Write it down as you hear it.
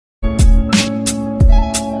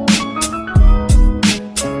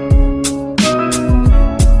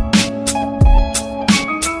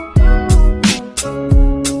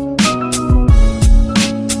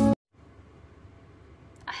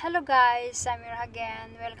guys, I'm here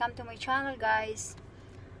again. Welcome to my channel, guys.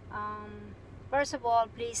 First of all,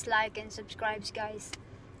 please like and subscribe, guys.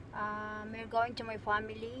 We're going to my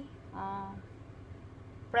family,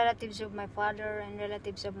 relatives of my father and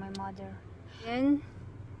relatives of my mother. And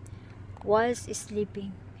was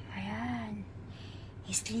sleeping. Ayan,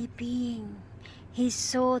 he's sleeping. He's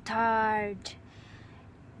so tired.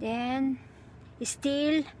 Then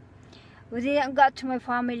still we didn't got to my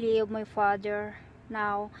family of my father.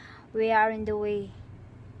 Now we are in the way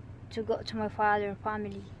to go to my father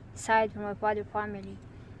family, side from my father family.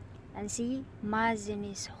 And see, Mazin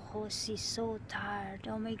is he's so tired.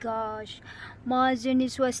 Oh my gosh, Mazin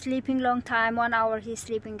was sleeping long time. 1 hour he's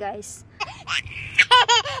sleeping, guys.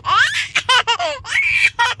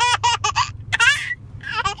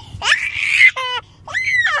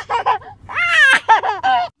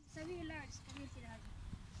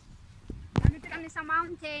 Sa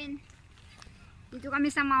mountain. Dito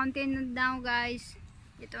kami sa mountain now, guys.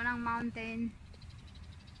 Ito ng mountain.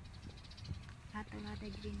 Lahat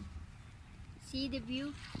green. See the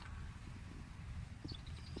view?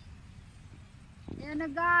 Ayan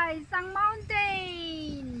na, guys, ang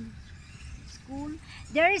mountain. School.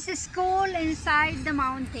 There is a school inside the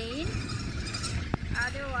mountain.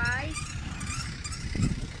 Otherwise,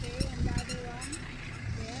 okay, and the other one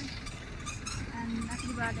there. And nasa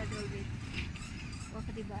libada doon.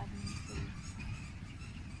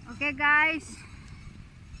 Okay, guys,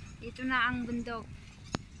 ito na ang bundok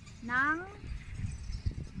ng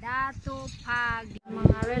Datopag.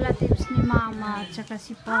 Mga relatives ni mama at saka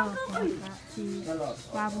si Papa, si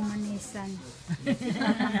Papa Manisan,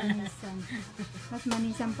 Papa Manisan, mas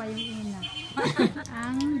Manisan pa yung ina.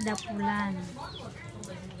 Ang Dapulan.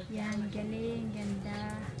 Yan, galing,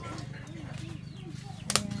 ganda.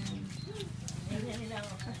 Ayan.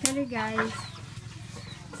 Actually, guys,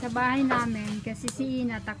 sa bahay namin, kasi si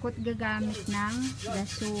Ina takot gagamit ng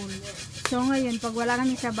gasol. So ngayon, pag wala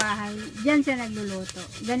kami sa bahay, dyan siya nagluluto.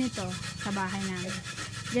 Ganito, sa bahay namin.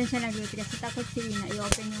 Dyan siya nagluluto kasi takot si Ina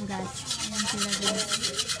i-open yung gas. Ayan sila dyan.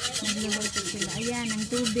 Nagluluto sila. Ayan, ang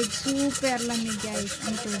tubig. Super lamig, guys.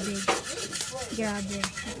 Ang tubig. Grabe.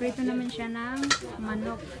 Prito naman siya ng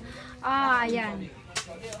manok. Ayan.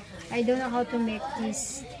 I don't know how to make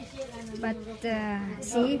this. But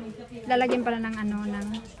see, lalagyan pala ng ng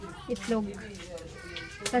itlog.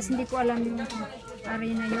 Tapos hindi ko alam yung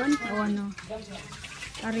harina yon o ano.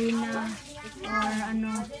 Harina or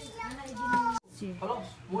ano. See.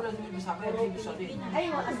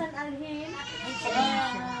 Ay, asan alhin?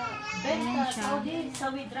 Ayan siya.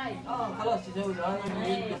 Sawi drive.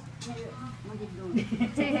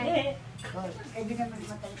 Say hi.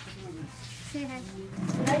 Say hi.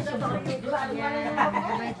 Ayan,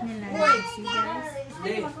 mabait nila. See, guys.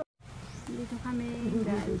 Dito kami,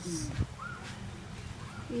 guys.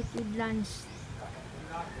 Eat with lunch.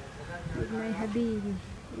 With my habibi.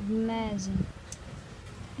 With Mazin.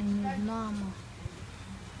 And with mama.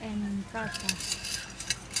 And kaka.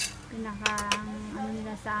 Ano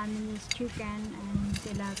nila sa amin is chicken and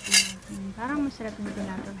tilapia. Parang masarap yung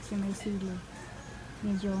tilapia kasi may sili.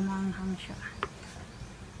 Medyo maanghang siya.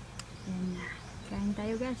 Yan na. Kain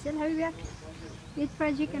tayo, guys. Habibi. Eat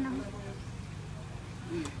project ka na.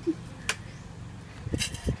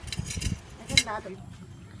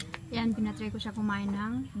 Yan, pinatry ko siya kumain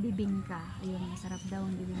ng bibingka. Ayun, masarap daw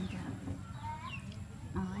ang bibingka.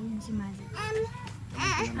 Ayun si Mazi.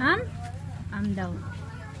 Daw.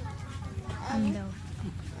 Daw.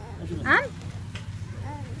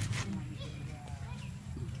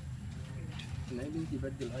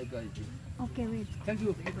 Okay, wait. Thank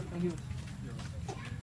you.